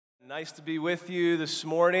Nice to be with you this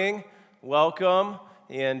morning. Welcome.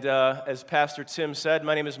 And as Pastor Tim said,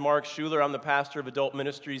 my name is Mark Schuler. I'm the pastor of adult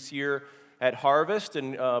ministries here at Harvest,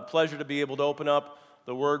 and pleasure to be able to open up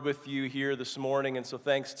the Word with you here this morning. And so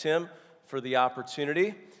thanks, Tim, for the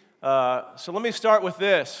opportunity. So let me start with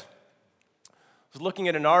this. I was looking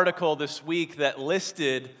at an article this week that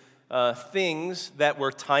listed things that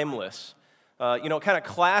were timeless. Kind of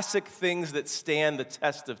classic things that stand the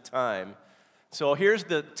test of time. So here's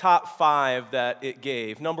the top 5 that it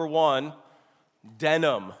gave. Number 1,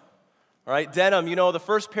 denim. All right, denim. The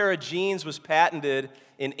first pair of jeans was patented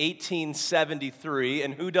in 1873,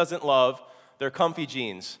 and who doesn't love their comfy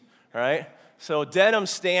jeans, right? So denim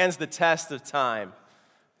stands the test of time.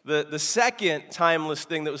 The second timeless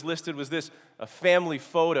thing that was listed was this, family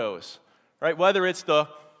photos, right? Whether it's the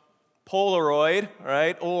Polaroid,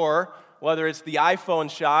 right, or whether it's the iPhone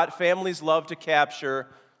shot, families love to capture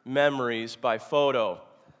memories by photo.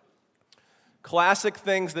 Classic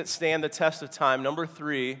things that stand the test of time. Number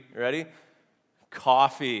 3, ready?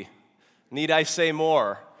 Coffee. Need I say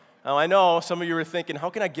more? Now, I know some of you are thinking, how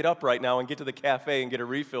can I get up right now and get to the cafe and get a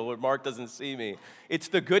refill where Mark doesn't see me? It's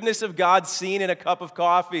the goodness of God seen in a cup of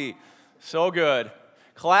coffee. So good.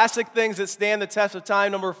 Classic things that stand the test of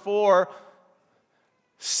time. Number 4,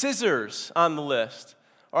 scissors on the list.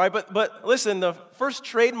 All right, but listen, the first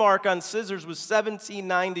trademark on scissors was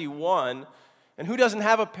 1791, and who doesn't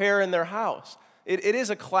have a pair in their house? It is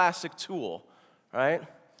a classic tool, right?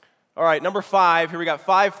 All right, number 5, here we got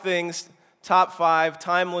 5 things, top 5,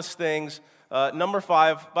 timeless things. Number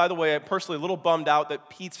 5, by the way, I'm personally a little bummed out that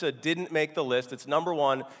pizza didn't make the list. It's number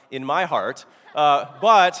 1 in my heart.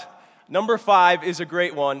 But number 5 is a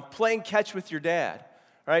great one, playing catch with your dad.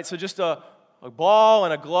 All right, so just a ball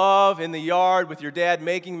and a glove in the yard with your dad,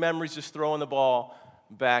 making memories, just throwing the ball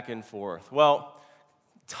back and forth. Well,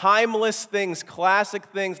 timeless things, classic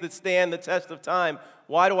things that stand the test of time.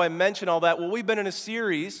 Why do I mention all that? Well, we've been in a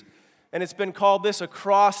series, and it's been called this,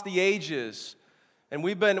 Across the Ages. And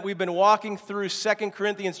we've been walking through 2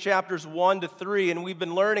 Corinthians chapters 1 to 3, and we've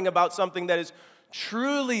been learning about something that is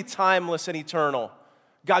truly timeless and eternal.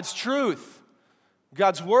 God's truth,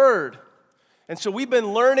 God's word. And so we've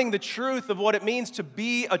been learning the truth of what it means to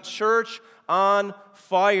be a church on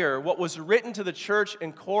fire. What was written to the church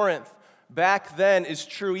in Corinth back then is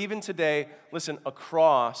true even today, listen,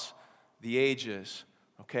 across the ages,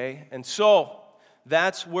 okay? And so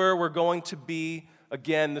that's where we're going to be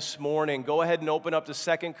again this morning. Go ahead and open up to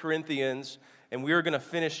 2 Corinthians, and we're going to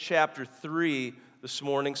finish chapter 3 this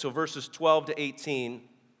morning, so verses 12 to 18.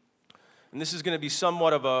 And this is going to be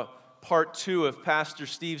somewhat of a part 2 of Pastor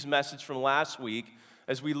Steve's message from last week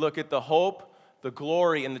as we look at the hope, the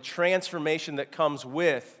glory, and the transformation that comes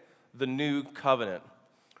with the new covenant.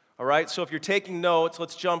 All right, so if you're taking notes,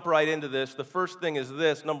 let's jump right into this. The first thing is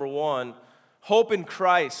this, number 1, hope in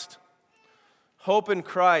Christ. Hope in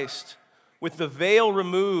Christ, with the veil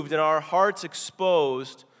removed and our hearts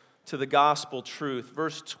exposed to the gospel truth.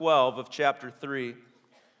 Verse 12 of chapter 3.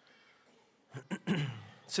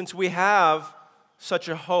 Since we have such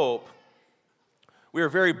a hope, we are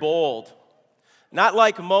very bold. Not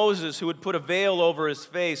like Moses, who would put a veil over his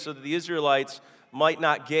face so that the Israelites might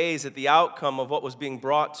not gaze at the outcome of what was being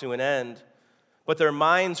brought to an end, but their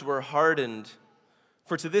minds were hardened.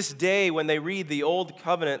 For to this day, when they read the Old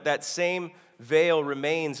Covenant, that same veil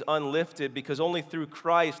remains unlifted, because only through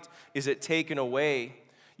Christ is it taken away.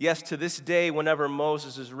 Yes, to this day, whenever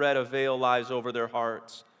Moses is read, a veil lies over their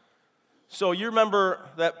hearts. So you remember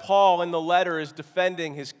that Paul in the letter is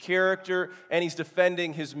defending his character and he's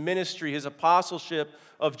defending his ministry, his apostleship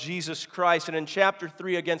of Jesus Christ. And in chapter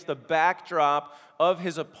 3, against the backdrop of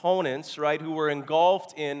his opponents, right, who were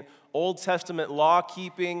engulfed in Old Testament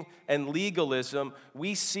law-keeping and legalism,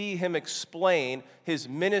 we see him explain his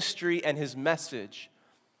ministry and his message.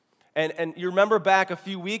 And you remember back a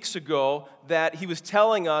few weeks ago that he was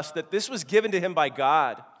telling us that this was given to him by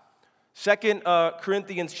God. 2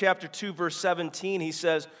 Corinthians chapter 2, verse 17, he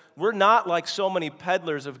says, we're not like so many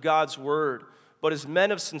peddlers of God's word, but as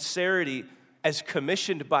men of sincerity, as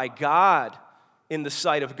commissioned by God in the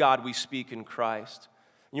sight of God we speak in Christ.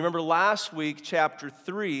 And you remember last week, chapter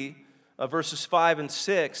 3, verses 5 and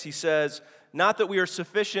 6, he says, not that we are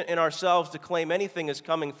sufficient in ourselves to claim anything is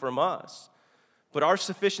coming from us, but our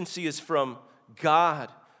sufficiency is from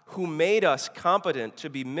God, who made us competent to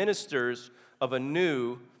be ministers of a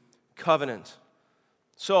new covenant.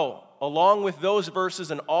 So, along with those verses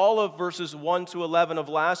and all of verses 1 to 11 of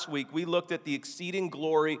last week, we looked at the exceeding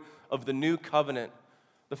glory of the new covenant.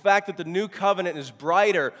 The fact that the new covenant is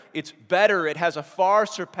brighter, it's better, it has a far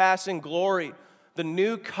surpassing glory. The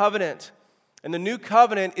new covenant. And the new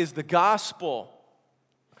covenant is the gospel.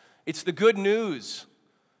 It's the good news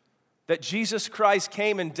that Jesus Christ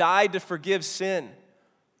came and died to forgive sin.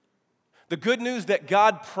 The good news that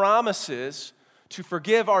God promises to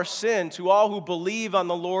forgive our sin to all who believe on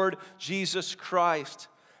the Lord Jesus Christ.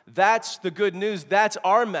 That's the good news. That's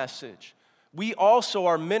our message. We also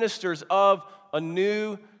are ministers of a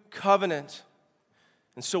new covenant.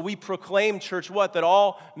 And so we proclaim, church, what? That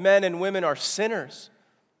all men and women are sinners.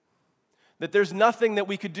 That there's nothing that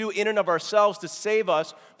we could do in and of ourselves to save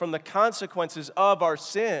us from the consequences of our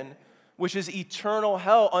sin, which is eternal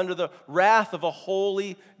hell under the wrath of a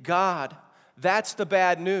holy God. That's the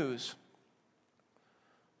bad news.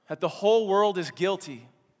 That the whole world is guilty.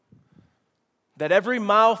 That every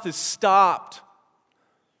mouth is stopped.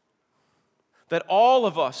 That all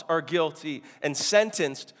of us are guilty and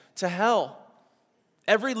sentenced to hell.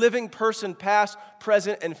 Every living person, past,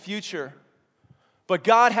 present, and future. But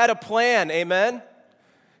God had a plan, amen?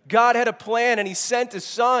 God had a plan, and He sent His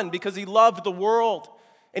Son because He loved the world.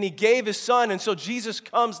 And He gave His Son, and so Jesus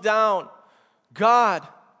comes down, God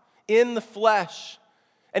in the flesh,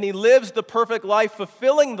 and He lives the perfect life,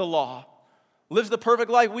 fulfilling the law. Lives the perfect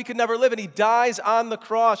life we could never live, and He dies on the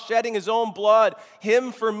cross, shedding His own blood,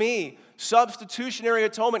 Him for me. Substitutionary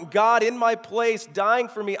atonement, God in my place, dying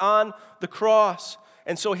for me on the cross.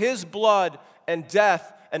 And so His blood and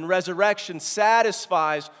death and resurrection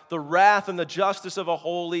satisfies the wrath and the justice of a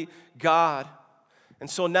holy God. And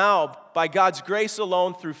so now, by God's grace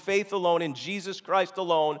alone, through faith alone, in Jesus Christ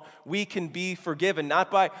alone, we can be forgiven, not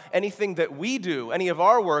by anything that we do, any of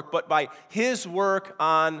our work, but by His work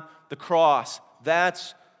on the cross.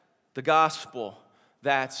 That's the gospel.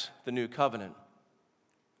 That's the new covenant.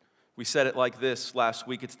 We said it like this last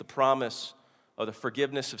week. It's the promise of the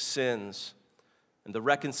forgiveness of sins and the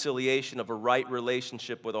reconciliation of a right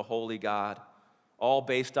relationship with a holy God, all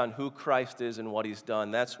based on who Christ is and what He's done.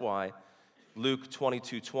 That's why Luke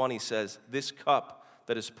 22:20 says, this cup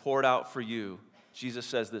that is poured out for you, Jesus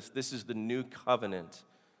says this is the new covenant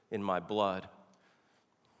in my blood.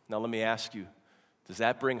 Now let me ask you, does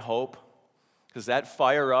that bring hope? Does that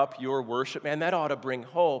fire up your worship? Man, that ought to bring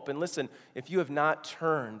hope. And listen, if you have not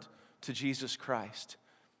turned to Jesus Christ,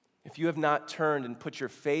 if you have not turned and put your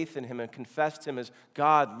faith in Him and confessed Him as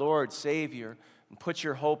God, Lord, Savior, and put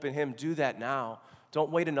your hope in Him, do that now.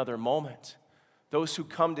 Don't wait another moment. Those who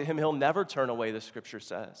come to Him, He'll never turn away, the Scripture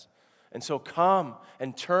says. And so come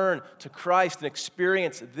and turn to Christ and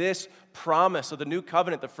experience this promise of the new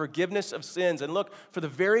covenant, the forgiveness of sins. And look, for the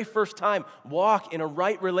very first time, walk in a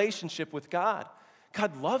right relationship with God.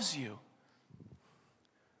 God loves you.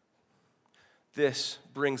 This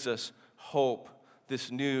brings us hope,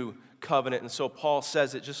 this new covenant. And so Paul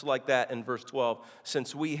says it just like that in verse 12.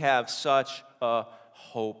 Since we have such a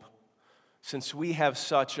hope. Since we have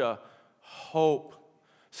such a hope.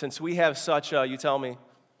 Since we have such a, you tell me,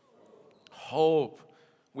 hope.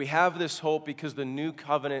 We have this hope because the new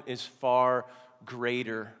covenant is far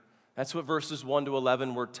greater. That's what verses 1 to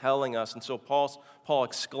 11 were telling us. And so Paul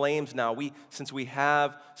exclaims now, since we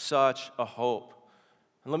have such a hope.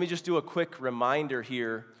 And let me just do a quick reminder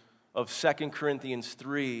here of 2 Corinthians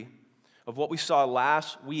 3, of what we saw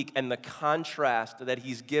last week and the contrast that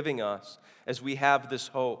he's giving us as we have this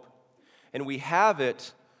hope. And we have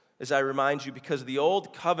it, as I remind you, because the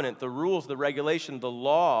old covenant, the rules, the regulation, the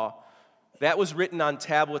law, that was written on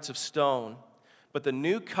tablets of stone. But the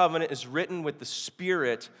new covenant is written with the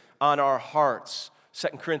Spirit on our hearts.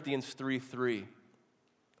 2 Corinthians 3:3.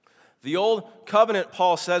 The old covenant,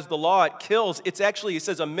 Paul says, the law, it kills. It's actually, he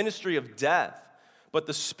says, a ministry of death. But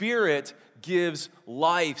the Spirit gives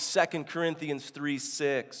life. 2 Corinthians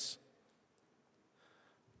 3:6.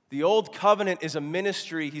 The old covenant is a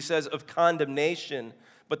ministry, he says, of condemnation.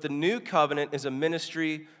 But the new covenant is a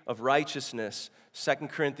ministry of righteousness. 2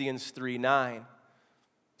 Corinthians 3:9.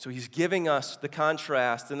 So he's giving us the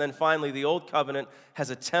contrast. And then finally, the old covenant has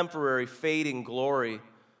a temporary, fading glory.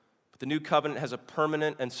 But the new covenant has a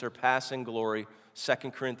permanent and surpassing glory.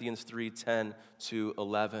 2 Corinthians 3:10 to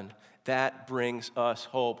 11. That brings us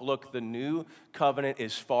hope. Look, the new covenant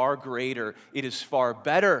is far greater. It is far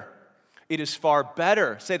better. It is far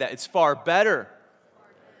better. Say that. It's far better.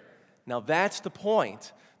 Now that's the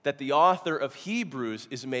point that the author of Hebrews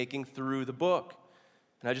is making through the book.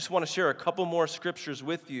 And I just want to share a couple more scriptures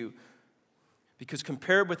with you, because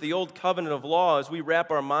compared with the old covenant of law, as we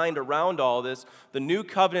wrap our mind around all this, the new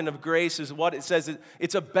covenant of grace is what it says.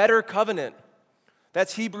 It's a better covenant.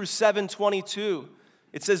 That's Hebrews 7:22.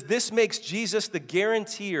 It says, this makes Jesus the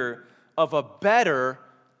guarantor of a better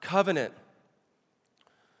covenant.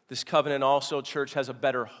 This covenant also, church, has a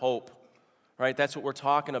better hope. Right? That's what we're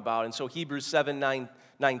talking about. And so Hebrews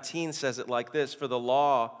 7:19 says it like this, for the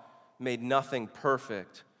law made nothing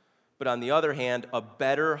perfect, But on the other hand, a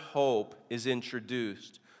better hope is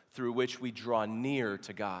introduced through which we draw near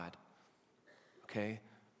to God. Okay?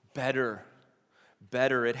 Better.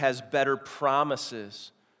 It has better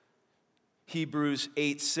promises. Hebrews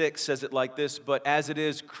 8:6 says it like this, but as it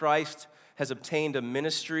is, Christ has obtained a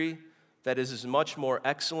ministry that is as much more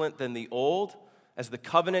excellent than the old, as the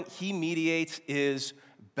covenant he mediates is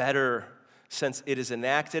better, since it is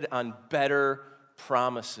enacted on better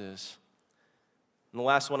promises. And the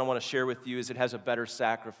last one I want to share with you is it has a better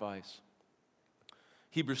sacrifice.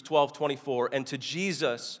 Hebrews 12:24, and to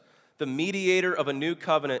Jesus, the mediator of a new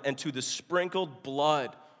covenant, and to the sprinkled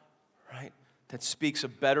blood, right, that speaks a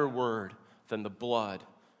better word than the blood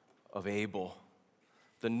of Abel.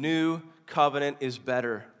 The new covenant is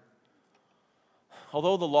better.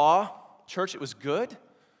 Although the law, church, it was good,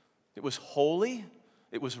 it was holy,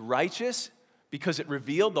 it was righteous, because it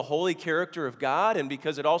revealed the holy character of God, and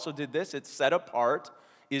because it also did this, it set apart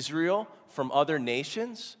Israel from other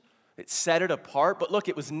nations. It set it apart, but look,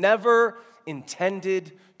 it was never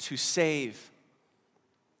intended to save.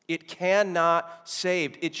 It cannot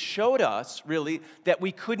save. It showed us, really, that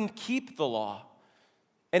we couldn't keep the law,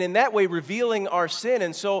 and in that way revealing our sin.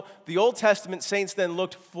 And so the Old Testament saints then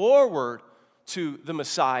looked forward to the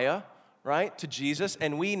Messiah, right, to Jesus,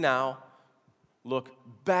 and we now look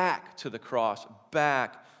back to the cross,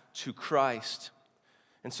 back to Christ.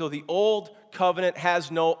 And so the old covenant has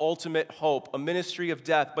no ultimate hope, a ministry of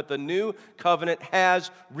death, but the new covenant has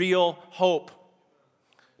real hope.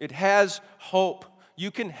 It has hope. You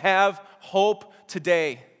can have hope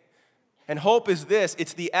today. And hope is this: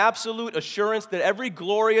 it's the absolute assurance that every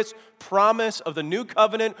glorious promise of the new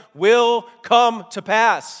covenant will come to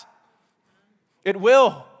pass. It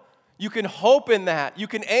will. You can hope in that. You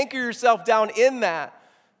can anchor yourself down in that.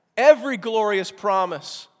 Every glorious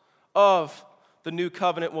promise of the new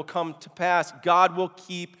covenant will come to pass. God will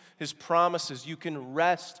keep his promises. You can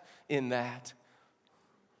rest in that.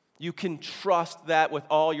 You can trust that with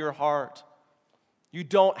all your heart. You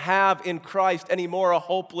don't have in Christ anymore a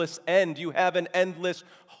hopeless end. You have an endless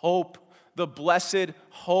hope, the blessed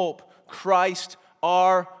hope. Christ,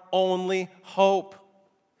 our only hope.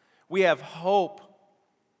 We have hope.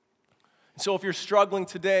 So if you're struggling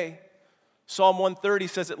today, Psalm 130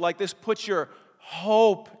 says it like this: put your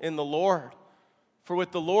hope in the Lord. For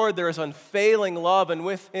with the Lord there is unfailing love, and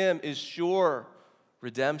with him is sure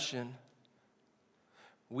redemption.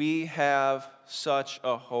 We have such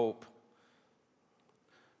a hope.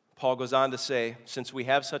 Paul goes on to say, since we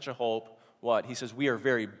have such a hope, what? He says, we are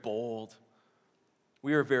very bold.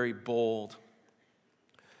 We are very bold.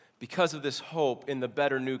 Because of this hope in the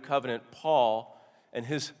better new covenant, Paul and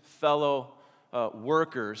his fellow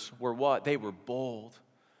workers were what? They were bold.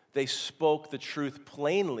 They spoke the truth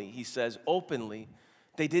plainly, he says, openly.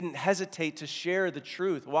 They didn't hesitate to share the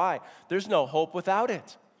truth. Why? There's no hope without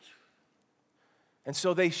it. And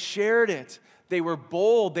so they shared it. They were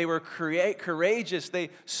bold. They were courageous. They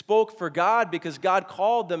spoke for God because God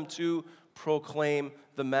called them to proclaim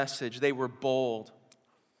the message. They were bold.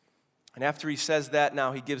 And after he says that,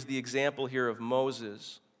 now he gives the example here of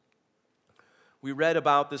Moses. We read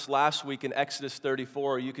about this last week in Exodus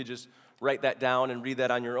 34. You could just write that down and read that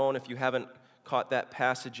on your own if you haven't caught that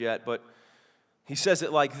passage yet. But he says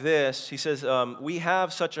it like this. He says, we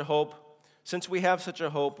have such a hope. Since we have such a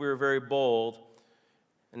hope, we are very bold.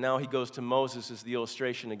 And now he goes to Moses as the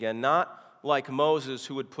illustration again. Not like Moses,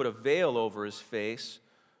 who would put a veil over his face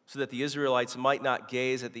so that the Israelites might not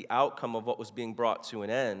gaze at the outcome of what was being brought to an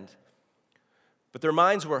end. But their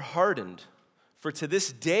minds were hardened. For to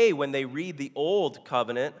this day, when they read the old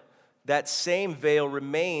covenant, that same veil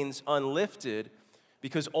remains unlifted,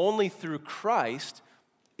 because only through Christ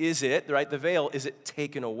is it, right, the veil, is it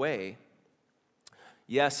taken away.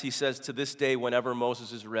 Yes, he says, to this day, whenever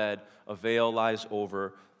Moses is read, a veil lies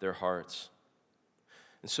over their hearts.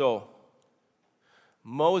 And so,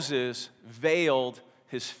 Moses veiled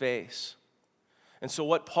his face. And so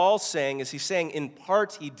what Paul's saying is, he's saying in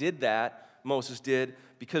part he did that, Moses did,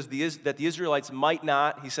 because that the Israelites might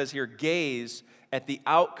not, he says here, gaze at the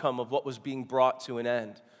outcome of what was being brought to an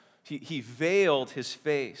end. He veiled his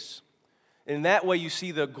face. In that way, you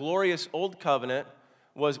see the glorious old covenant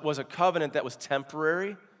was a covenant that was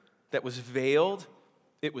temporary, that was veiled.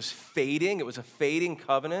 It was fading. It was a fading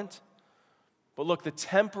covenant. But look, the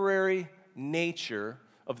temporary nature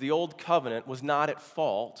of the old covenant was not at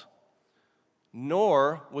fault,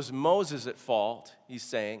 nor was Moses at fault, he's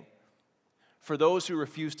saying, for those who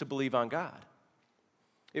refused to believe on God.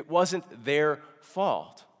 It wasn't their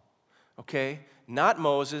fault, okay? Not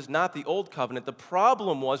Moses, not the old covenant. The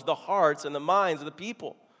problem was the hearts and the minds of the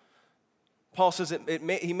people. Paul says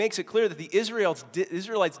he makes it clear that the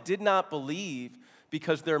Israelites did not believe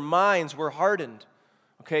because their minds were hardened.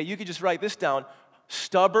 Okay, you could just write this down.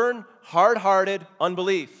 Stubborn, hard-hearted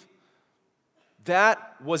unbelief.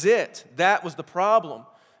 That was it. That was the problem.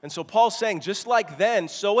 And so Paul's saying, just like then,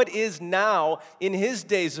 so it is now in his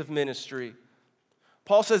days of ministry.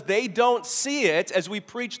 Paul says they don't see it as we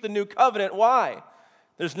preach the new covenant. Why?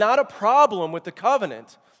 There's not a problem with the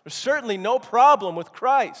covenant. There's certainly no problem with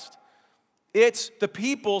Christ. It's the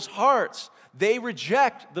people's hearts. They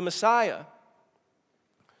reject the Messiah.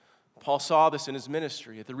 Paul saw this in his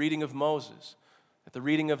ministry at the reading of Moses, at the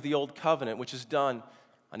reading of the Old Covenant, which is done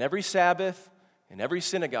on every Sabbath in every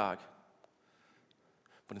synagogue.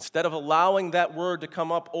 But instead of allowing that word to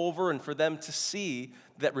come up over and for them to see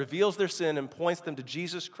that reveals their sin and points them to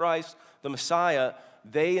Jesus Christ, the Messiah,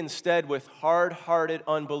 they instead, with hard-hearted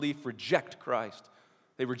unbelief, reject Christ.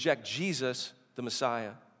 They reject Jesus, the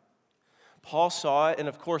Messiah. Paul saw it, and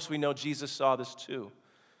of course we know Jesus saw this too.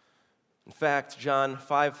 In fact, John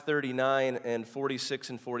 5:39 and 46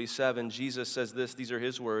 and 47, Jesus says this, these are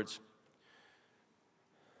his words.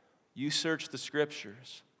 You search the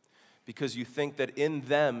Scriptures because you think that in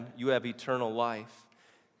them you have eternal life.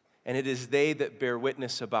 And it is they that bear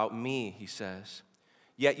witness about me, he says.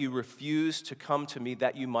 Yet you refuse to come to me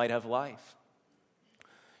that you might have life.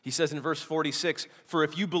 He says in verse 46, for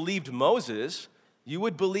if you believed Moses, you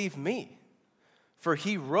would believe me, for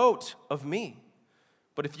he wrote of me.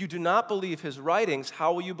 But if you do not believe his writings,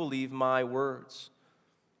 how will you believe my words?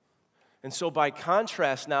 And so by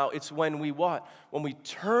contrast now, it's when we what? When we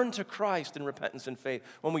turn to Christ in repentance and faith,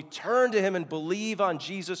 when we turn to him and believe on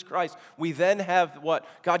Jesus Christ, we then have what?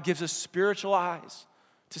 God gives us spiritual eyes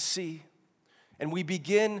to see. And we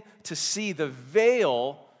begin to see the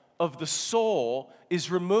veil of the soul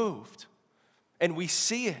is removed. And we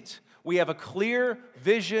see it. We have a clear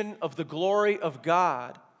vision of the glory of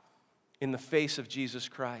God in the face of Jesus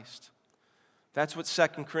Christ. That's what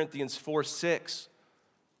 2 Corinthians 4:6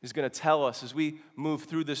 is going to tell us as we move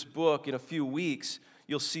through this book in a few weeks.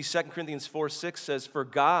 You'll see 2 Corinthians 4:6 says, for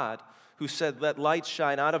God, who said, let light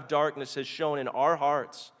shine out of darkness, has shown in our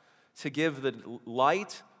hearts to give the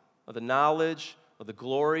light of the knowledge of the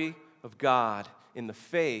glory of God in the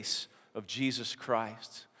face of Jesus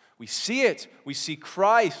Christ. We see it. We see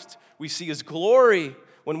Christ. We see his glory.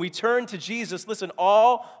 When we turn to Jesus, listen,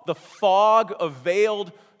 all the fog of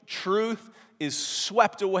veiled truth is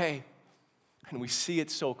swept away. And we see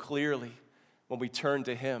it so clearly when we turn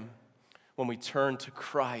to him, when we turn to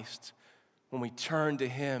Christ, when we turn to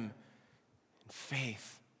him in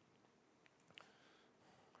faith.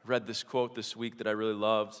 I read this quote this week that I really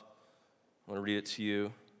loved. I want to read it to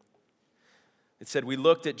you. It said, we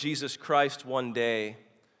looked at Jesus Christ one day,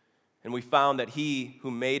 and we found that he who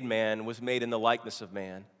made man was made in the likeness of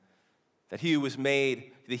man. That he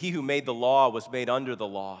who made the law was made under the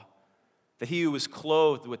law. That he who was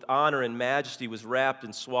clothed with honor and majesty was wrapped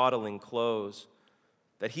in swaddling clothes.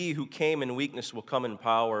 That he who came in weakness will come in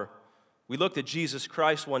power. We looked at Jesus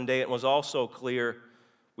Christ one day, and it was also clear.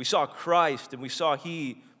 We saw Christ, and we saw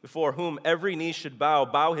he before whom every knee should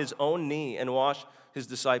bow his own knee and wash his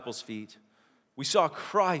disciples' feet. We saw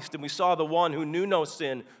Christ, and we saw the one who knew no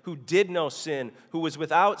sin, who did no sin, who was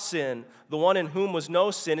without sin, the one in whom was no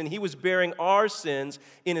sin, and he was bearing our sins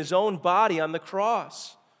in his own body on the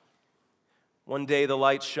cross. One day the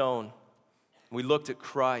light shone. We looked at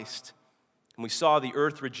Christ, and we saw the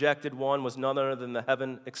earth-rejected one was none other than the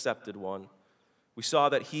heaven-accepted one. We saw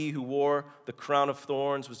that he who wore the crown of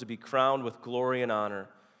thorns was to be crowned with glory and honor.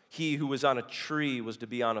 He who was on a tree was to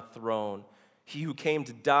be on a throne. He who came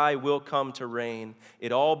to die will come to reign.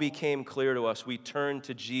 It all became clear to us. We turned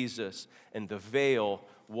to Jesus, and the veil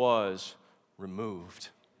was removed.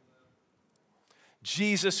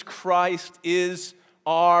 Jesus Christ is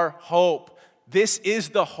our hope. This is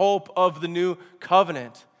the hope of the new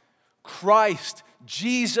covenant. Christ,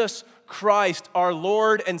 Jesus Christ, our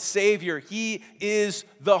Lord and Savior. He is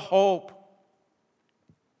the hope.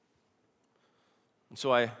 And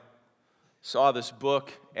so I saw this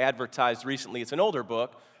book advertised recently. It's an older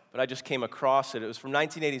book, but I just came across it. It was from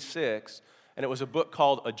 1986, and it was a book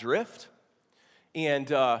called Adrift. And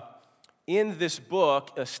in this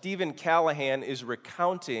book, Stephen Callahan is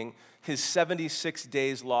recounting his 76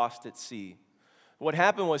 days lost at sea. What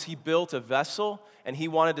happened was he built a vessel, and he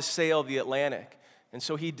wanted to sail the Atlantic. And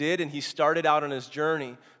so he did, and he started out on his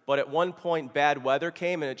journey. But at one point, bad weather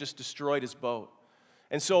came, and it just destroyed his boat.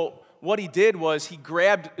 And so what he did was he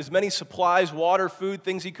grabbed as many supplies, water, food,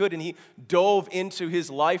 things he could, and he dove into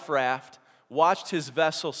his life raft, watched his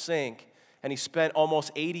vessel sink, and he spent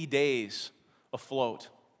almost 80 days afloat.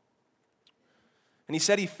 And he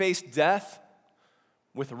said he faced death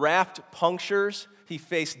with raft punctures. He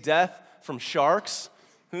faced death from sharks.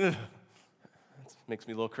 That makes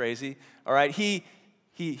me a little crazy. All right, he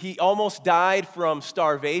almost died from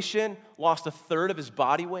starvation, lost a third of his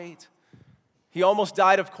body weight. He almost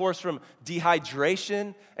died, of course, from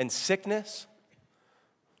dehydration and sickness.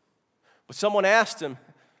 But someone asked him,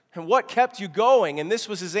 and what kept you going? And this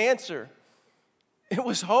was his answer. It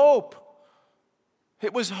was hope.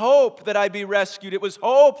 It was hope that I'd be rescued. It was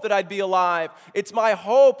hope that I'd be alive. It's my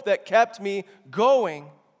hope that kept me going.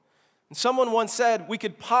 And someone once said, we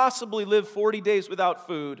could possibly live 40 days without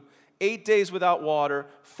food, 8 days without water,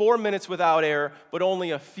 4 minutes without air, but only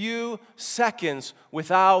a few seconds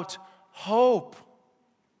without hope.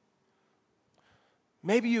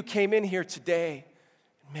 Maybe you came in here today,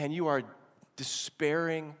 man, you are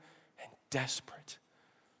despairing and desperate.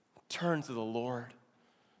 Turn to the Lord.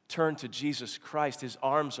 Turn to Jesus Christ. His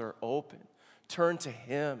arms are open. Turn to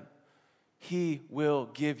Him. He will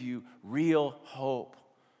give you real hope.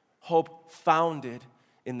 Hope founded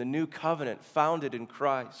in the new covenant, founded in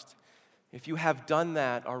Christ. If you have done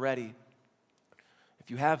that already,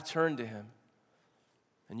 if you have turned to Him,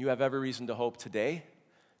 then you have every reason to hope today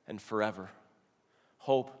and forever.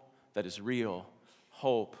 Hope that is real.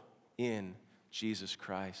 Hope in Jesus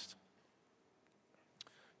Christ.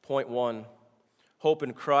 Point 1. Hope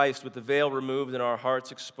in Christ with the veil removed and our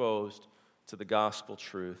hearts exposed to the gospel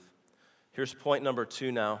truth. Here's point number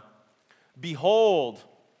 2 now. Behold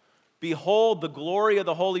the glory of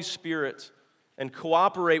the Holy Spirit and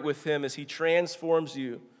cooperate with Him as He transforms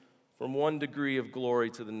you from one degree of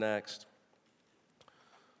glory to the next.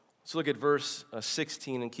 Let's look at verse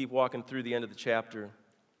 16 and keep walking through the end of the chapter.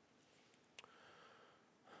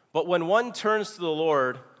 But when one turns to the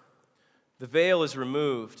Lord, the veil is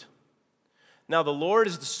removed. Now the Lord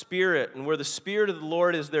is the Spirit, and where the Spirit of the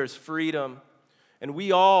Lord is, there's freedom. And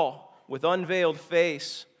we all, with unveiled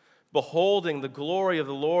face, beholding the glory of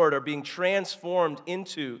the Lord, are being transformed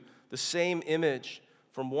into the same image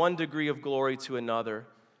from one degree of glory to another.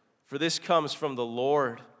 For this comes from the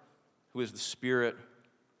Lord, who is the Spirit.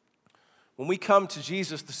 When we come to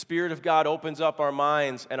Jesus, the Spirit of God opens up our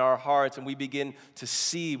minds and our hearts, and we begin to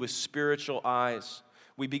see with spiritual eyes.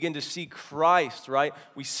 We begin to see Christ, right?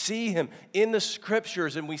 We see Him in the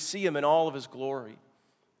Scriptures, and we see Him in all of His glory.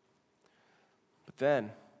 But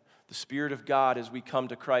then, the Spirit of God, as we come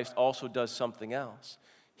to Christ, also does something else.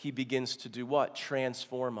 He begins to do what?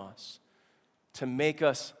 Transform us, to make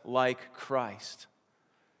us like Christ.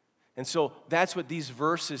 And so that's what these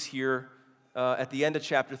verses here at the end of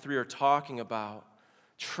chapter 3 are talking about.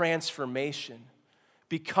 Transformation.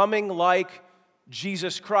 Becoming like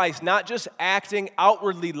Jesus Christ, not just acting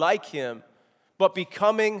outwardly like Him, but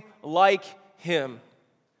becoming like Him,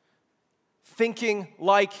 thinking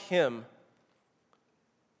like Him,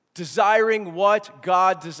 desiring what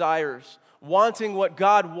God desires, wanting what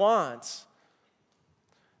God wants,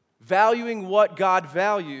 valuing what God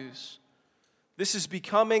values. This is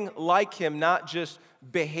becoming like Him, not just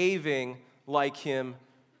behaving like Him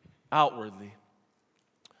outwardly.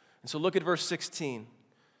 And so look at verse 16.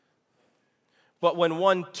 But when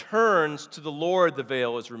one turns to the Lord, the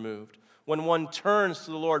veil is removed. When one turns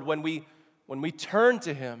to the Lord, when we turn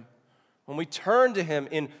to Him, when we turn to Him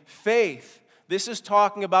in faith, this is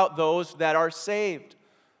talking about those that are saved.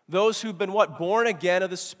 Those who've been what? Born again of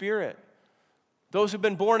the Spirit. Those who've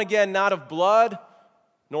been born again not of blood,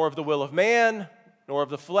 nor of the will of man, nor of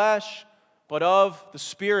the flesh, but of the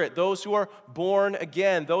Spirit. Those who are born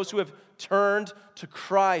again, those who have turned to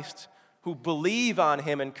Christ, who believe on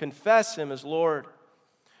Him and confess Him as Lord.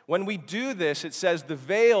 When we do this, it says the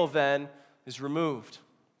veil then is removed.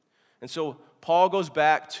 And so Paul goes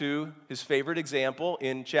back to his favorite example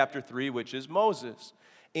in chapter 3, which is Moses.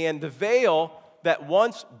 And the veil that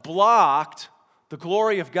once blocked the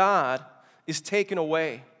glory of God is taken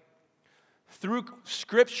away. Through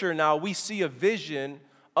Scripture now, we see a vision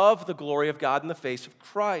of the glory of God in the face of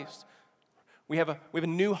Christ. We have a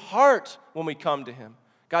new heart when we come to Him.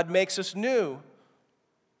 God makes us new.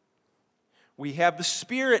 We have the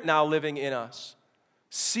Spirit now living in us,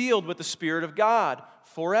 sealed with the Spirit of God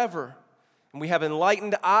forever. And we have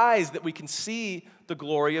enlightened eyes that we can see the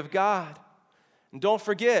glory of God. And don't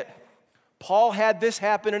forget, Paul had this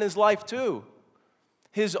happen in his life too.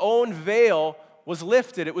 His own veil was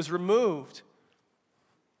lifted, it was removed.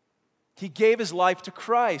 He gave his life to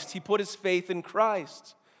Christ. He put his faith in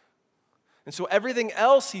Christ. And so everything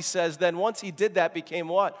else, he says, then once he did that became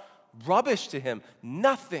what? Rubbish to him.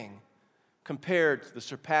 Nothing compared to the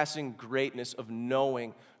surpassing greatness of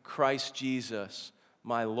knowing Christ Jesus,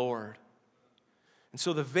 my Lord. And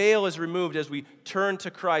so the veil is removed as we turn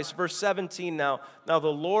to Christ. Verse 17 now. Now the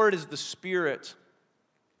Lord is the Spirit.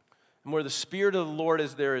 And where the Spirit of the Lord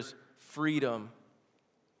is, there is freedom.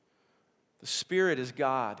 The Spirit is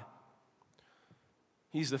God.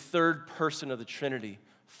 He's the third person of the Trinity.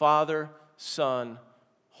 Father, Son,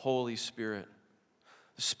 Holy Spirit.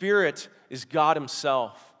 The Spirit is God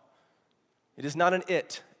Himself. It is not an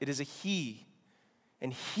it is a He.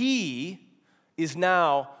 And He is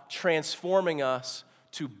now transforming us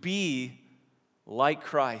to be like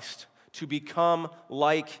Christ, to become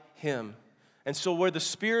like Him. And so where the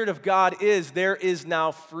Spirit of God is, there is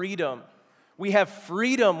now freedom. We have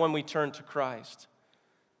freedom when we turn to Christ.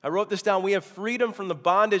 I wrote this down. We have freedom from the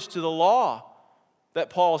bondage to the law that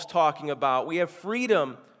Paul is talking about. We have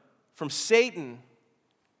freedom from Satan.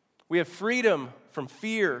 We have freedom from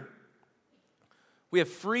fear. We have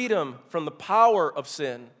freedom from the power of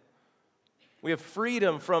sin. We have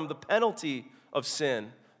freedom from the penalty of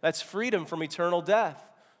sin. That's freedom from eternal death.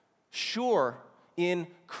 Sure, in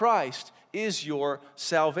Christ is your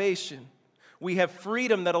salvation. We have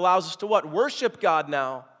freedom that allows us to what? Worship God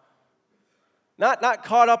now. Not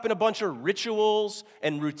caught up in a bunch of rituals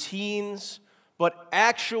and routines, but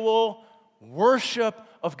actual worship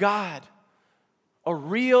of God. A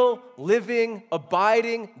real, living,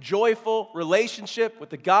 abiding, joyful relationship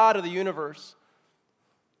with the God of the universe.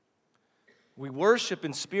 We worship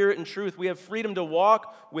in spirit and truth. We have freedom to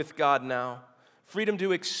walk with God now. Freedom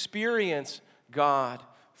to experience God.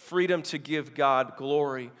 Freedom to give God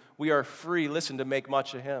glory. We are free, listen, to make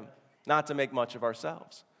much of Him, not to make much of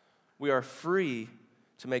ourselves. We are free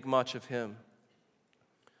to make much of Him.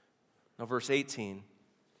 Now, verse 18.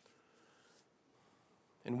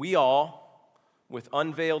 And we all, with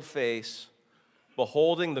unveiled face,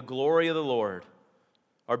 beholding the glory of the Lord,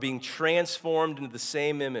 are being transformed into the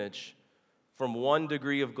same image from one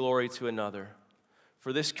degree of glory to another.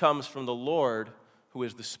 For this comes from the Lord, who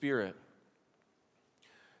is the Spirit.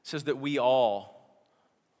 It says that we all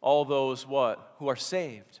those what? Who are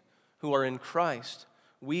saved, who are in Christ,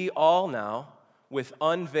 we all now, with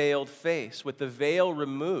unveiled face, with the veil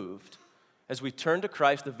removed, as we turn to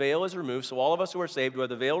Christ, the veil is removed. So all of us who are saved, who have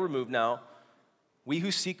the veil removed now, we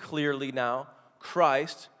who see clearly now,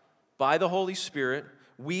 Christ, by the Holy Spirit,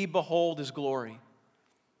 we behold His glory.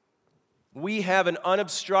 We have an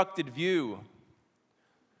unobstructed view.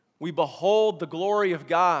 We behold the glory of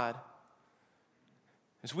God.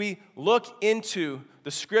 As we look into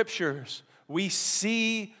the Scriptures, we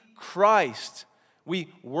see Christ. We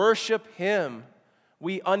worship Him.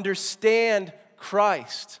 We understand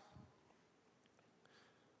Christ.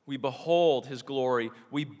 We behold His glory.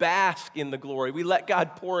 We bask in the glory. We let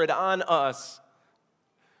God pour it on us.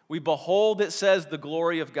 We behold, it says, the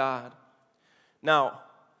glory of God. Now,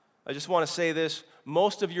 I just want to say this.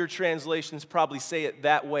 Most of your translations probably say it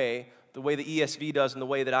that way, the way the ESV does and the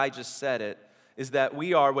way that I just said it, is that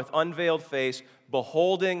we are, with unveiled face,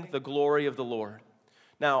 beholding the glory of the Lord.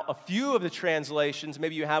 Now, a few of the translations,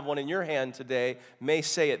 maybe you have one in your hand today, may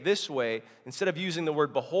say it this way. Instead of using the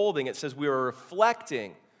word beholding, it says we are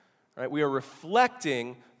reflecting, right? We are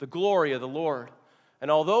reflecting the glory of the Lord.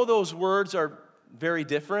 And although those words are very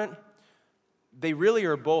different, they really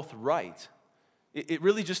are both right. It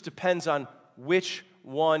really just depends on which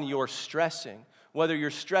one you're stressing. Whether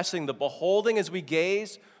you're stressing the beholding as we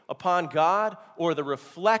gaze upon God or the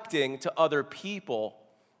reflecting to other people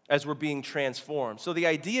as we're being transformed. So the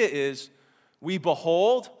idea is we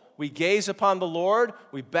behold, we gaze upon the Lord,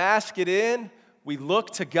 we bask it in, we look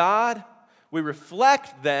to God, we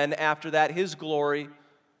reflect then after that His glory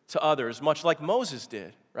to others, much like Moses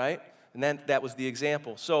did, right? And then that was the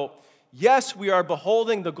example. So yes, we are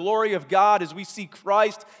beholding the glory of God as we see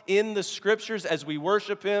Christ in the Scriptures, as we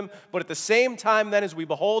worship Him, but at the same time then as we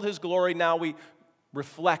behold His glory, now we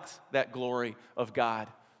reflect that glory of God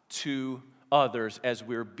to others as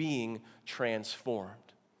we're being transformed.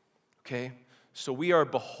 Okay? So we are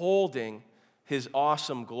beholding His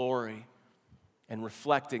awesome glory and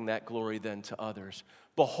reflecting that glory then to others.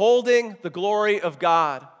 Beholding the glory of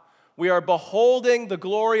God. We are beholding the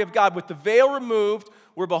glory of God. With the veil removed,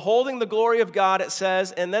 we're beholding the glory of God, it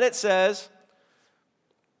says, and then it says,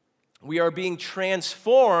 we are being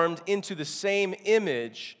transformed into the same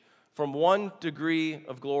image from one degree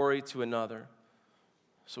of glory to another.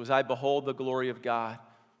 So as I behold the glory of God,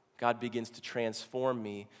 God begins to transform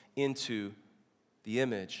me into the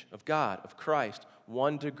image of God, of Christ,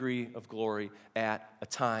 one degree of glory at a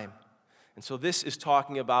time. And so this is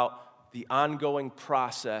talking about the ongoing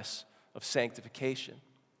process of sanctification.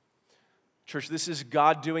 Church, this is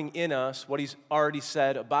God doing in us what He's already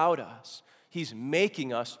said about us. He's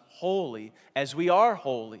making us holy as we are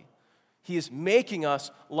holy. He is making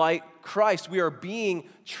us like Christ. We are being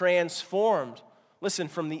transformed. Listen,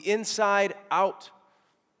 from the inside out.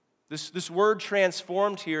 This word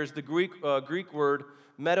transformed here is the Greek word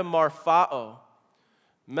metamorphao.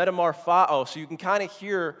 Metamorphao. So you can kind of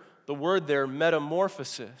hear the word there,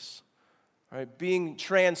 metamorphosis. Right? Being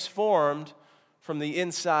transformed from the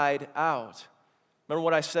inside out. Remember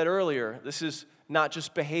what I said earlier? This is not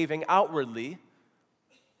just behaving outwardly,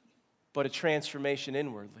 but a transformation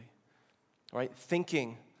inwardly. Right?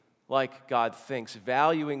 Thinking like God thinks,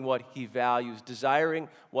 valuing what He values, desiring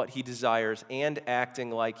what He desires, and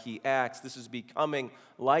acting like He acts. This is becoming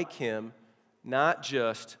like Him, not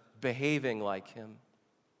just behaving like Him.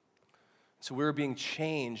 So we're being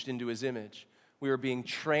changed into His image. We are being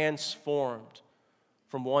transformed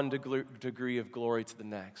from one degree of glory to the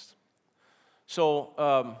next.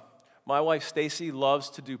 So my wife Stacy loves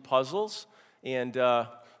to do puzzles, and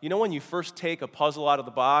you know when you first take a puzzle out of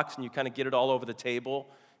the box and you kind of get it all over the table,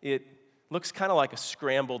 it looks kind of like a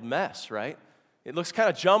scrambled mess, right? It looks kind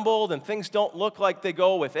of jumbled and things don't look like they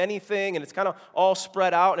go with anything, and it's kind of all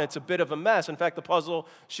spread out and it's a bit of a mess. In fact, the puzzle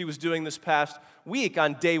she was doing this past week,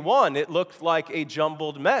 on day one, it looked like a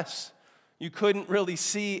jumbled mess. You couldn't really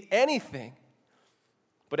see anything.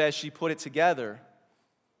 But as she put it together,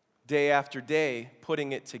 day after day,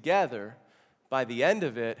 putting it together, by the end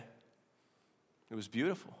of it, it was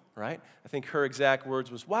beautiful, right? I think her exact words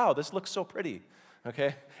was, "Wow, this looks so pretty."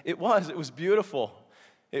 Okay? It was beautiful.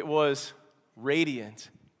 It was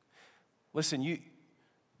radiant. Listen,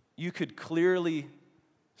 you could clearly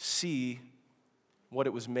see what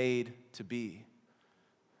it was made to be.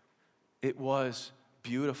 It was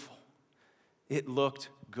beautiful. It looked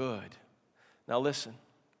good. Now listen,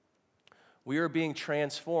 we are being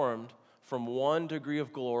transformed from one degree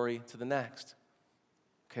of glory to the next.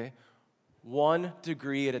 Okay? 1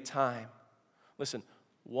 degree at a time. Listen,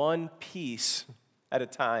 one piece at a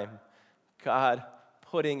time. God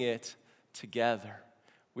putting it together.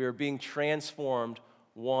 We are being transformed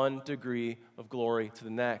 1 degree of glory to the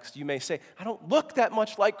next. You may say, "I don't look that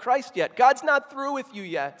much like Christ yet." God's not through with you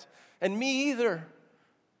yet, and me either.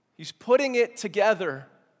 He's putting it together.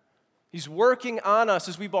 He's working on us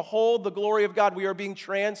as we behold the glory of God. We are being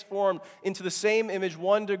transformed into the same image,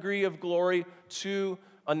 1 degree of glory to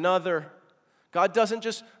another. God doesn't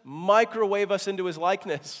just microwave us into His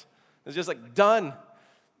likeness. It's just like done.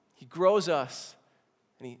 He grows us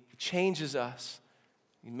and He changes us.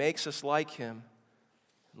 He makes us like Him.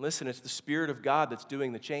 And listen, it's the Spirit of God that's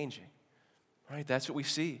doing the changing. Right? That's what we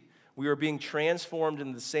see. We are being transformed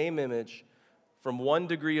in the same image from 1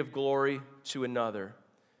 degree of glory to another.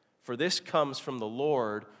 For this comes from the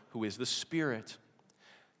Lord, who is the Spirit.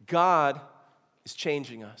 God is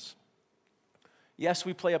changing us. Yes,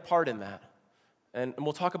 we play a part in that. And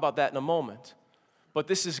we'll talk about that in a moment. But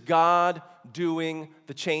this is God doing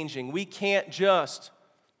the changing. We can't just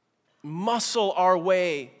muscle our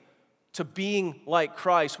way to being like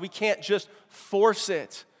Christ. We can't just force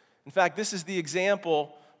it. In fact, this is the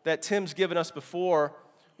example that Tim's given us before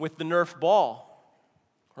with the Nerf ball,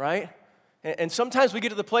 right? And sometimes we get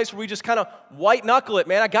to the place where we just kind of white knuckle it.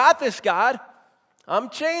 Man, I got this, God. I'm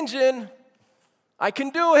changing. I can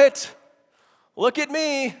do it. Look at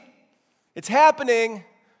me. It's happening.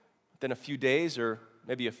 Then a few days or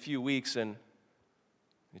maybe a few weeks and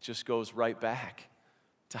it just goes right back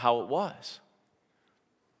to how it was.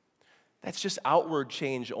 That's just outward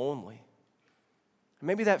change only.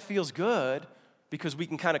 Maybe that feels good because we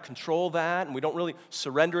can kind of control that and we don't really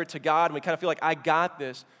surrender it to God and we kind of feel like, I got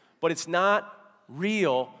this. But it's not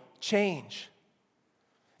real change.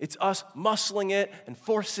 It's us muscling it and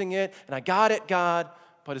forcing it, and I got it, God,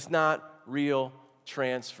 but it's not real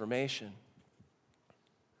transformation.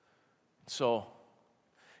 So,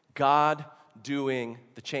 God doing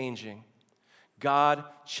the changing. God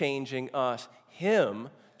changing us. Him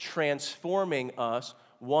transforming us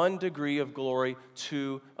 1 degree of glory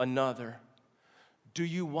to another. Do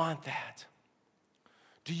you want that?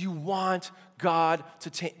 Do you want God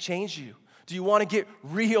to change you? Do you want to get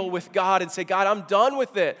real with God and say, God, I'm done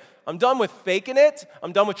with it. I'm done with faking it.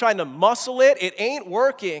 I'm done with trying to muscle it. It ain't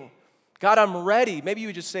working. God, I'm ready. Maybe you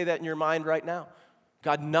would just say that in your mind right now.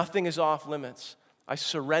 God, nothing is off limits. I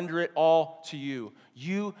surrender it all to you.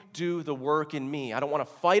 You do the work in me. I don't want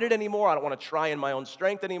to fight it anymore. I don't want to try in my own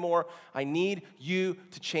strength anymore. I need you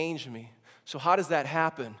to change me. So how does that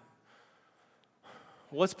happen?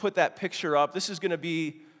 Well, let's put that picture up. This is going to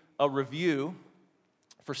be a review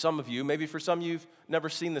for some of you. Maybe for some of you, you've never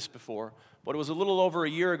seen this before. But it was a little over a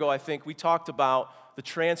year ago, I think, we talked about the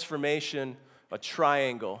transformation, a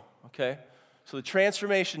triangle, okay? So the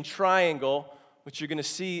transformation triangle, which you're going to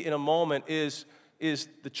see in a moment, is is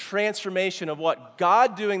the transformation of what?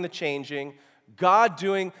 God doing the changing, God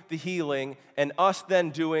doing the healing, and us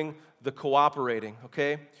then doing the cooperating,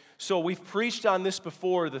 okay? So we've preached on this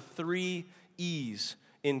before, the 3 E's: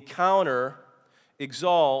 encounter,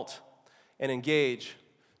 exalt, and engage.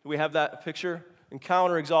 Do we have that picture?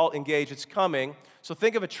 Encounter, exalt, engage. It's coming. So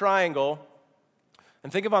think of a triangle,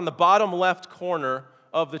 and think of on the bottom left corner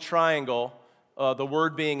of the triangle, the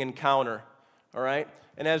word being encounter, all right?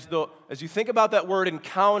 And as you think about that word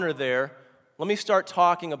encounter there, let me start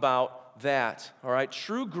talking about that, all right?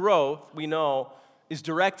 True growth, we know, is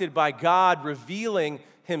directed by God revealing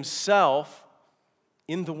himself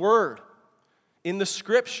in the Word, in the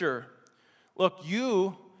Scripture. Look,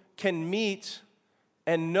 you can meet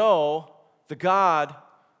and know the God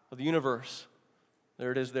of the universe.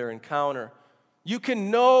 There it is there, encounter. You can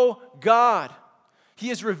know God. He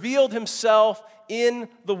has revealed himself in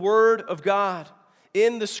the Word of God,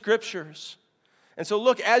 in the Scriptures. And so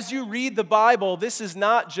look, as you read the Bible, this is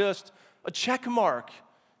not just a check mark.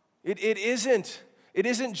 It isn't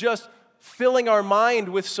just filling our mind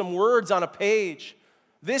with some words on a page.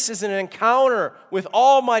 This is an encounter with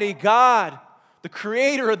Almighty God, the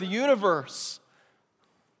creator of the universe.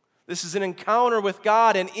 This is an encounter with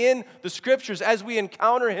God, and in the Scriptures, as we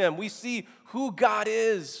encounter him, we see who God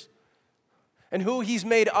is and who he's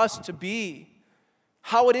made us to be,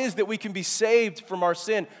 how it is that we can be saved from our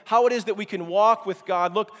sin, how it is that we can walk with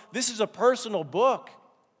God. Look, this is a personal book.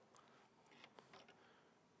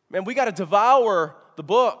 Man, we got to devour the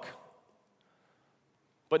book.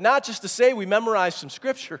 But not just to say we memorize some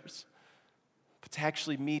scriptures, but to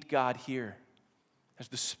actually meet God here as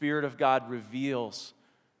the Spirit of God reveals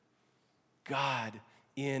God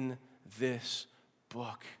in this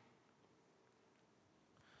book.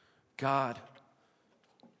 God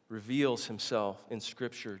reveals himself in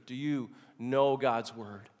Scripture. Do you know God's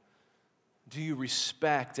Word? Do you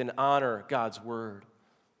respect and honor God's Word?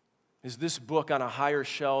 Is this book on a higher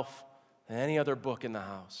shelf than any other book in the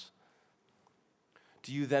house?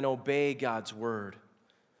 Do you then obey God's Word?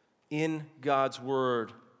 In God's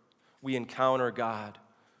Word, we encounter God.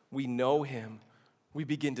 We know him. We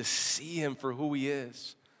begin to see him for who he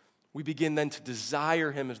is. We begin then to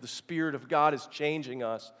desire him as the Spirit of God is changing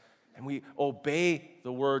us. And we obey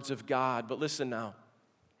the words of God. But listen now.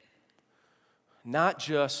 Not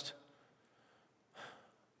just,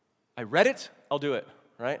 I read it, I'll do it,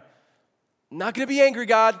 right? Not going to be angry,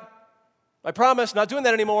 God. I promise, not doing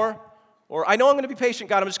that anymore. Or I know I'm going to be patient,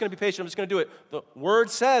 God. I'm just going to be patient. I'm just going to do it. The Word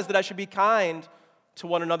says that I should be kind to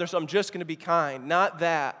one another, so I'm just going to be kind. Not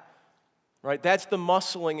that, right? That's the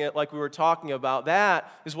muscling it like we were talking about. That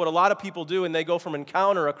is what a lot of people do, and they go from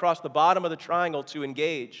encounter across the bottom of the triangle to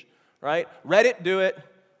engage, right? Read it, do it.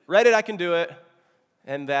 Read it, I can do it.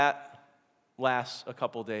 And that lasts a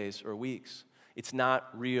couple days or weeks. It's not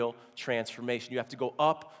real transformation. You have to go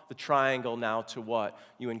up the triangle now to what?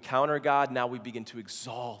 You encounter God, now we begin to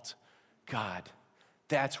exalt God.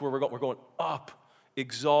 That's where we're going. We're going up.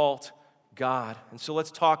 Exalt God. And so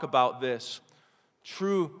let's talk about this.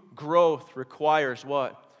 True growth requires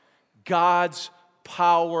what? God's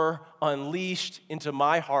power unleashed into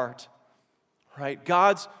my heart. Right?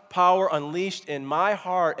 God's power unleashed in my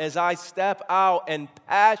heart as I step out and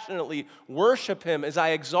passionately worship him, as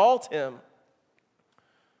I exalt him.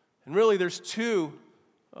 And really, there's two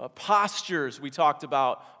postures we talked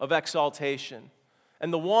about of exaltation.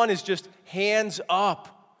 And the one is just hands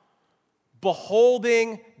up,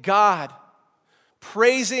 beholding God,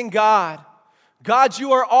 praising God. God,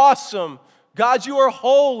 you are awesome. God, you are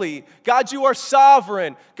holy. God, you are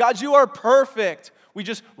sovereign. God, you are perfect. We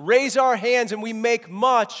just raise our hands and we make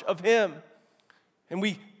much of him. And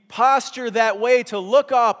we posture that way to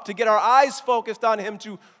look up, to get our eyes focused on him,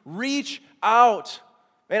 to reach out.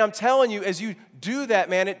 Man, I'm telling you, as you do that,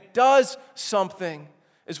 man, it does something.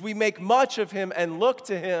 As we make much of him and look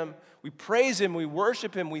to him, we praise him, we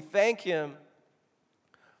worship him, we thank him.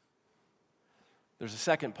 There's a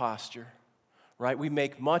second posture, right? We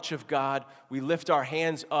make much of God, we lift our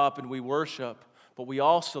hands up and we worship. But we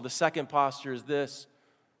also, the second posture is this,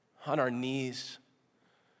 on our knees.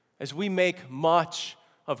 As we make much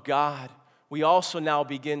of God, we also now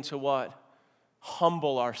begin to what?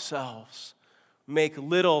 Humble ourselves. Make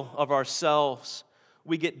little of ourselves.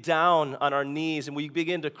 We get down on our knees and we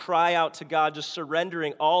begin to cry out to God, just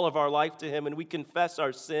surrendering all of our life to him, and we confess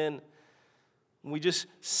our sin. And we just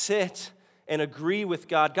sit and agree with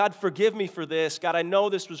God. God, forgive me for this. God, I know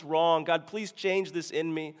this was wrong. God, please change this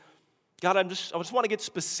in me. God, I just want to get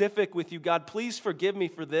specific with you. God, please forgive me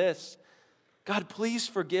for this. God, please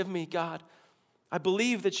forgive me, God. I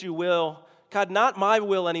believe that you will. God, not my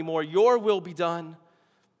will anymore. Your will be done.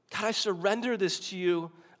 God, I surrender this to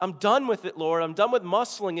you. I'm done with it, Lord. I'm done with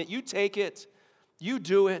muscling it. You take it. You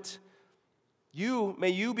do it. May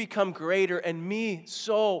you become greater and me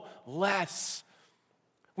so less.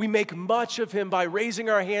 We make much of him by raising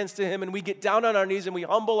our hands to him, and we get down on our knees and we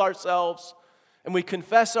humble ourselves and we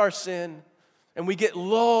confess our sin and we get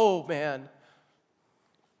low, man.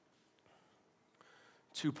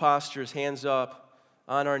 Two postures, hands up,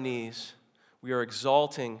 on our knees. We are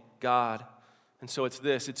exalting God. And so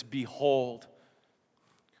it's behold.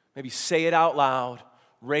 Maybe say it out loud,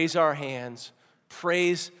 raise our hands,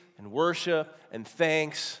 praise and worship and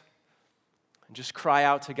thanks, and just cry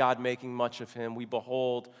out to God, making much of him. We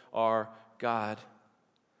behold our God.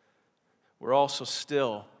 We're also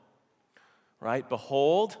still, right?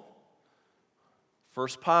 Behold,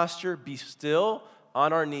 first posture, be still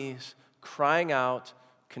on our knees, crying out,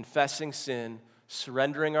 confessing sin,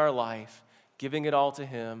 surrendering our life, giving it all to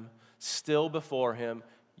him, still before him,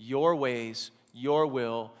 your ways, your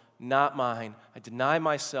will, not mine. I deny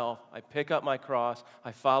myself. I pick up my cross.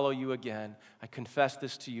 I follow you again. I confess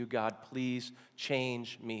this to you, God. Please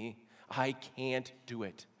change me. I can't do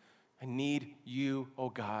it. I need you, oh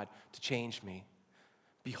God, to change me.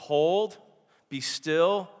 Behold, be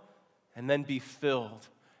still, and then be filled.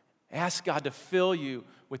 Ask God to fill you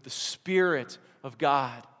with the Spirit of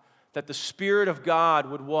God. That the Spirit of God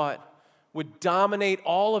would what? Would dominate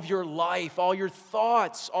all of your life, all your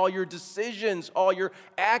thoughts, all your decisions, all your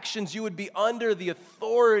actions. You would be under the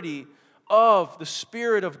authority of the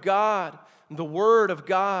Spirit of God and the Word of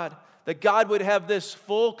God. That God would have this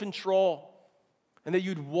full control. And that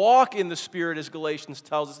you'd walk in the Spirit, as Galatians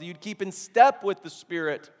tells us. That you'd keep in step with the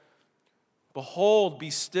Spirit. Behold, be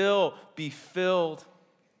still, be filled.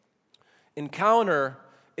 Encounter,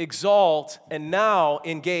 exalt, and now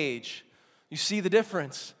engage. You see the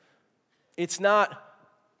difference? It's not,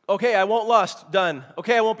 okay, I won't lust, done.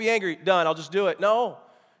 Okay, I won't be angry, done, I'll just do it. No.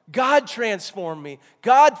 God transform me.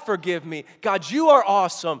 God forgive me. God, you are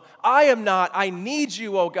awesome. I am not. I need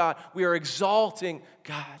you, oh God. We are exalting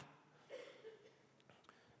God.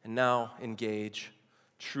 And now engage.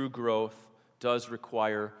 True growth does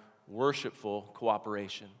require worshipful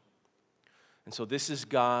cooperation. And so this is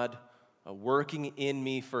God working in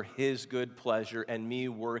me for his good pleasure and me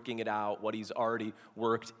working it out, what he's already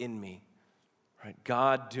worked in me. Right?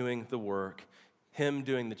 God doing the work, him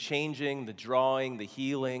doing the changing, the drawing, the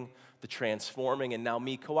healing, the transforming, and now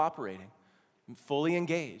me cooperating. I'm fully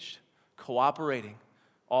engaged, cooperating.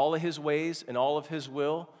 All of his ways and all of his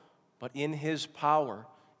will, but in his power,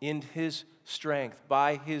 in his strength,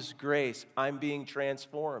 by his grace, I'm being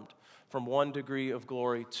transformed from one degree of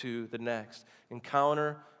glory to the next.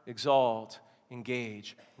 Encounter, exalt,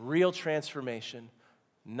 engage. Real transformation,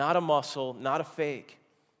 not a muscle, not a fake,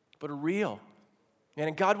 but a real.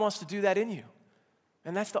 And God wants to do that in you.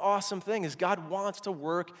 And that's the awesome thing, is God wants to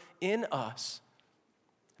work in us.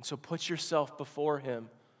 And so put yourself before him,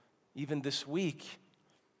 even this week,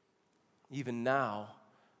 even now.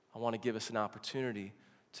 I want to give us an opportunity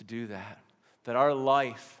to do that. That our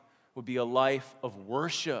life would be a life of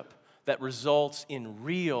worship that results in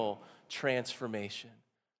real transformation.